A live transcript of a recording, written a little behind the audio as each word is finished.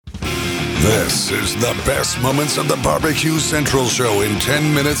This is the best moments of the BBQ Central Show in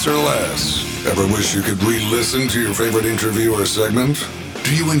 10 minutes or less. Ever wish you could re-listen to your favorite interview or segment?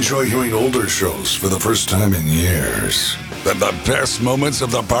 Do you enjoy hearing older shows for the first time in years? Then the best moments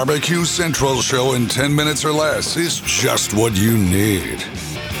of the BBQ Central Show in 10 minutes or less is just what you need.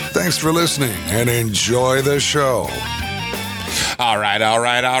 Thanks for listening and enjoy the show. All right.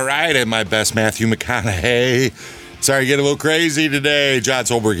 And my best Matthew McConaughey. Sorry to get a little crazy today. John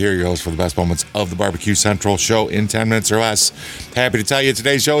Solberg here, your host for the best moments of the BBQ Central Show in 10 minutes or less. Happy to tell you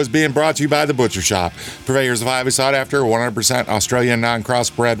today's show is being brought to you by The Butcher Shop. Purveyors of highly sought after 100% Australian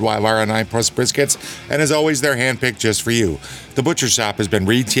non-crossbred Wyvara 9 Plus briskets, and as always, they're handpicked just for you. The Butcher Shop has been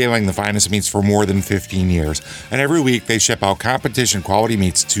retailing the finest meats for more than 15 years, and every week they ship out competition quality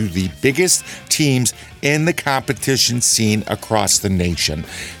meats to the biggest teams in the competition scene across the nation.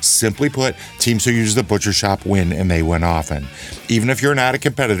 Simply put, teams who use the Butcher Shop win, and they win often. Even if you're not a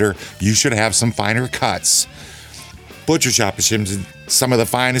competitor, you should have some finer cuts. Butcher Shop ships some of the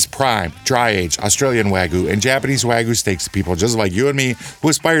finest prime, dry-aged Australian Wagyu and Japanese Wagyu steaks to people just like you and me who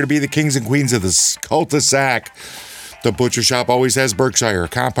aspire to be the kings and queens of the cul-de-sac. The Butcher Shop always has Berkshire,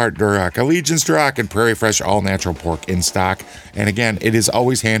 Compart Duroc, Allegiance Duroc, and Prairie Fresh all-natural pork in stock. And again, it is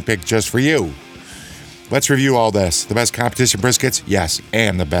always handpicked just for you. Let's review all this. The best competition briskets? Yes,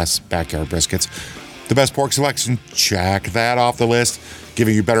 and the best backyard briskets. The best pork selection? Check that off the list.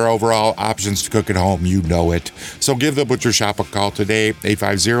 Giving you better overall options to cook at home. You know it. So give the Butcher Shop a call today,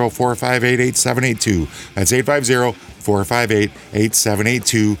 850-458-8782. That's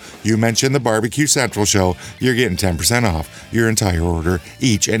 850-458-8782. You mentioned the BBQ Central Show. You're getting 10% off your entire order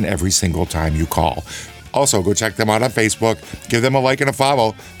each and every single time you call. Also, go check them out on Facebook. Give them a like and a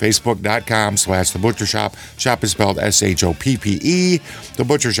follow. Facebook.com/The Butcher Shop. Shop is spelled SHOPPE. The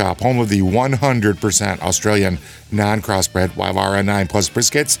Butcher Shop, home of the 100% Australian non-crossbred Wyvara 9 Plus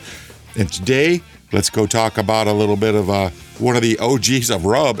briskets. And today, let's go talk about a little bit of one of the OGs of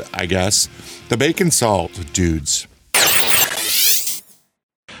rub, I guess. The bacon salt dudes.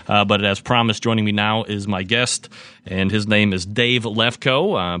 But as promised, joining me now is my guest, and his name is Dave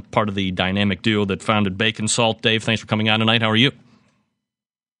Lefko, part of the dynamic duo that founded Bacon Salt. Dave, thanks for coming on tonight. How are you?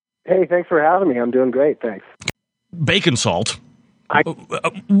 Hey, thanks for having me. I'm doing great, thanks. Bacon Salt.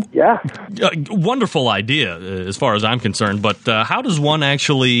 Yeah. Wonderful idea, as far as I'm concerned. But how does one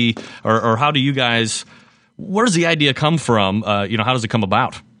actually, or how do you guys, where does the idea come from? How does it come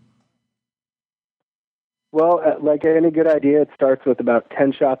about? Well, like any good idea, it starts with about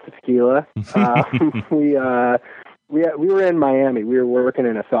 10 shots of tequila. We were in Miami. We were working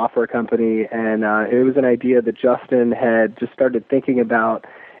in a software company, and it was an idea that Justin had just started thinking about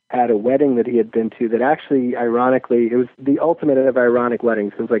at a wedding that he had been to that actually, ironically, it was the ultimate of ironic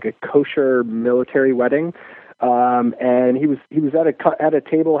weddings. It was like a kosher military wedding. And he was at a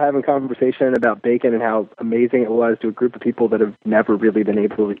table having conversation about bacon and how amazing it was to a group of people that have never really been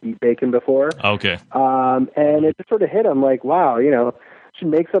able to eat bacon before. Okay. And it just sort of hit him like, wow, should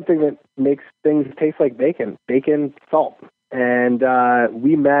make something that makes things taste like bacon salt. And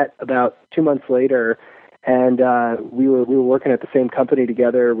we met about 2 months later, and we were working at the same company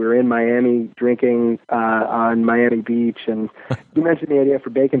together. We were in Miami drinking on Miami Beach, and you mentioned the idea for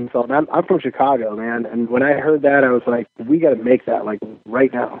bacon salt. And I'm from Chicago, man, and when I heard that, I was like, we got to make that like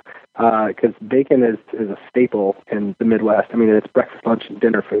right now, because bacon is a staple in the Midwest. I mean, it's breakfast, lunch, and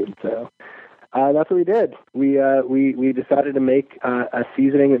dinner food. So that's what we did. We decided to make a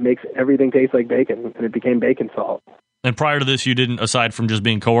seasoning that makes everything taste like bacon, and it became bacon salt. And prior to this, you didn't, aside from just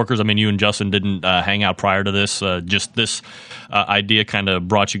being coworkers, I mean, you and Justin didn't hang out prior to this. Just this idea kind of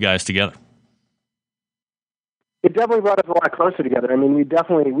brought you guys together. It definitely brought us a lot closer together. I mean, we'd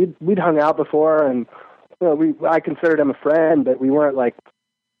hung out before, and I considered him a friend, but we weren't like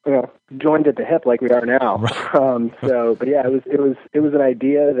joined at the hip like we are now. Right. But yeah, it was an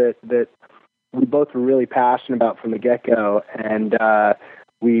idea that we both were really passionate about from the get-go, and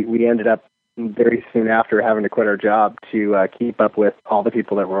we ended up very soon after having to quit our job to keep up with all the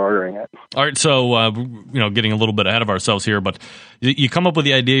people that were ordering it. All right, so getting a little bit ahead of ourselves here, but you come up with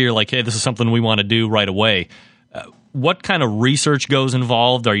the idea. You're like, hey, this is something we want to do right away. What kind of research goes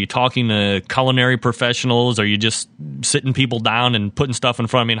involved? Are you talking to culinary professionals? Are you just sitting people down and putting stuff in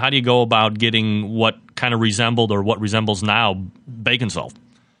front? I mean, how do you go about getting what kind of resembled or what resembles now bacon salt?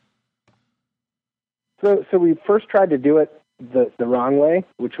 So we first tried to do it the wrong way,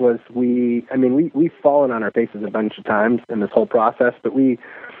 which was we've fallen on our faces a bunch of times in this whole process, but we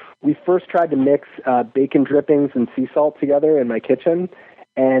first tried to mix bacon drippings and sea salt together in my kitchen,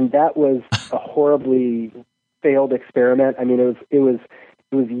 and that was a horribly failed experiment. I mean, it was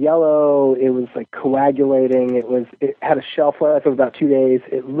It was yellow. It was like coagulating. It had a shelf life of about 2 days.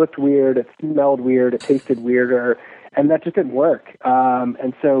 It looked weird. It smelled weird. It tasted weirder, and that just didn't work.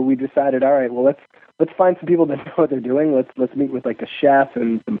 And so we decided, all right, well, let's find some people that know what they're doing. Let's meet with like a chef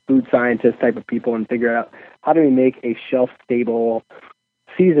and some food scientist type of people and figure out how do we make a shelf stable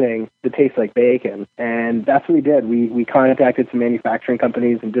seasoning that tastes like bacon. And that's what we did. We contacted some manufacturing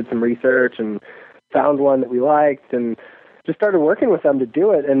companies and did some research and found one that we liked and just started working with them to do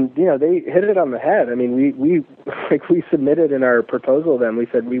it. And, they hit it on the head. I mean, we submitted in our proposal then, we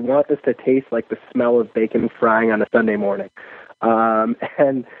said, we want this to taste like the smell of bacon frying on a Sunday morning.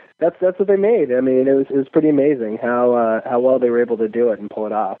 And that's what they made. I mean, it was pretty amazing how well they were able to do it and pull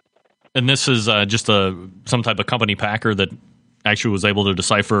it off. And this is just some type of company packer that actually was able to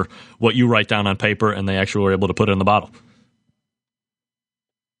decipher what you write down on paper, and they actually were able to put it in the bottle.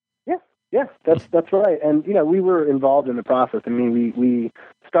 Yeah, that's right. And, we were involved in the process. I mean, we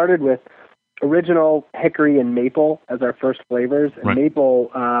started with original hickory and maple as our first flavors. And right. Maple,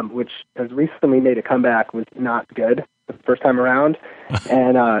 which has recently made a comeback, was not good the first time around.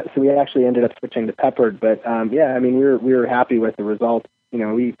 And so we actually ended up switching to peppered. But, I mean, we were happy with the results.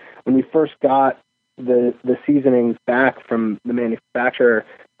 When we first got the seasonings back from the manufacturer,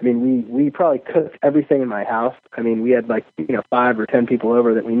 I mean, we probably cooked everything in my house. I mean, we had 5 or 10 people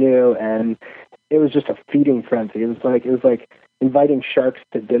over that we knew, and it was just a feeding frenzy. It was like inviting sharks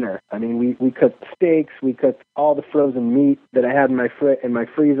to dinner. I mean, we cooked steaks, we cooked all the frozen meat that I had in my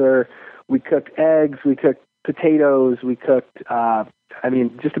freezer. We cooked eggs, we cooked potatoes, we cooked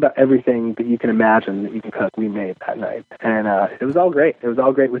just about everything that you can imagine that you can cook, we made that night. And it was all great. It was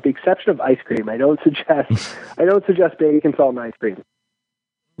all great with the exception of ice cream. I don't suggest bacon, salt, and ice cream.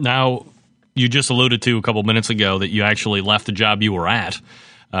 Now, you just alluded to a couple minutes ago that you actually left the job you were at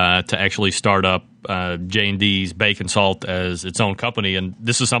to actually start up J&D's Bacon Salt as its own company. And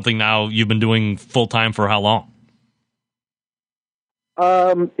this is something now you've been doing full-time for how long?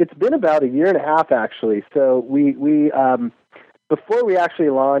 It's been about 1.5 years, actually. So we before we actually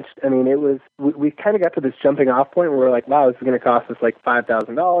launched, I mean, we kind of got to this jumping off point where we're like, wow, this is going to cost us like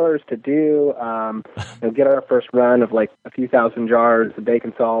 $5,000 to do, get our first run of like a few thousand jars of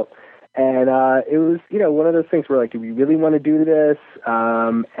bacon salt. And it was, one of those things where like, do we really want to do this?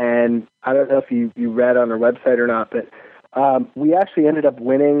 And I don't know if you read on our website or not, but we actually ended up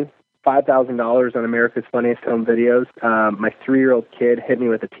winning $5,000 on America's Funniest Home Videos. My 3-year-old kid hit me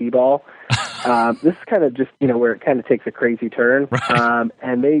with a T-ball. This is kind of just, where it kind of takes a crazy turn. Right.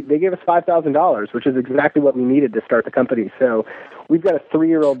 And they gave us $5,000, which is exactly what we needed to start the company. So we've got a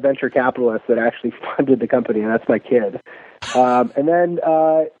 3-year-old venture capitalist that actually funded the company, and that's my kid. And then,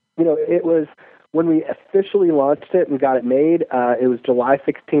 it was when we officially launched it and got it made, it was July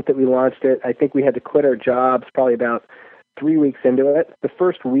 16th that we launched it. I think we had to quit our jobs probably about 3 weeks into it. The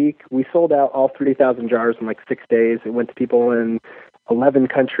first week, we sold out all 30,000 jars in like 6 days. It went to people in 11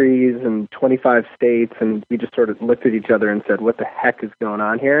 countries and 25 states, and we just sort of looked at each other and said, what the heck is going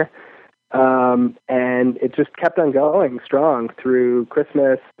on here? And it just kept on going strong through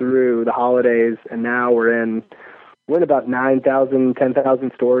Christmas, through the holidays, and now we're in about 9,000,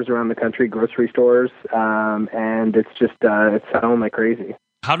 10,000 stores around the country, grocery stores, and it's just it's selling like crazy.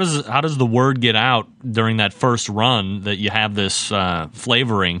 How does the word get out during that first run that you have this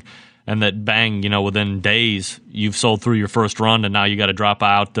flavoring, and that bang, within days you've sold through your first run, and now you got to drop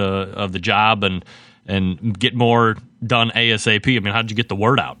out of the job and get more done ASAP? I mean, how did you get the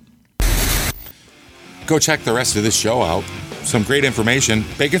word out? Go check the rest of this show out. Some great information.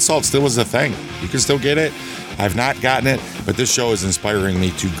 Bacon salt still is a thing. You can still get it. I've not gotten it, but this show is inspiring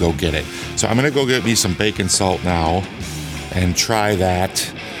me to go get it. So I'm going to go get me some bacon salt now and try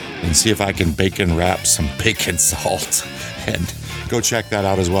that and see if I can bacon wrap some bacon salt, and go check that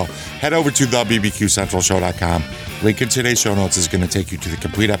out as well. Head over to thebbqcentralshow.com. Link in today's show notes is going to take you to the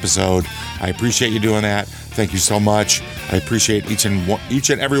complete episode. I appreciate you doing that. Thank you so much. I appreciate each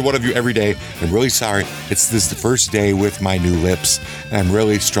and every one of you every day. I'm really sorry. It's the first day with my new lips, and I'm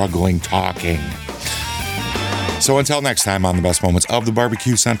really struggling talking. So until next time on the best moments of the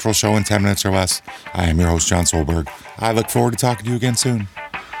BBQ Central Show in 10 minutes or less, I am your host, John Solberg. I look forward to talking to you again soon.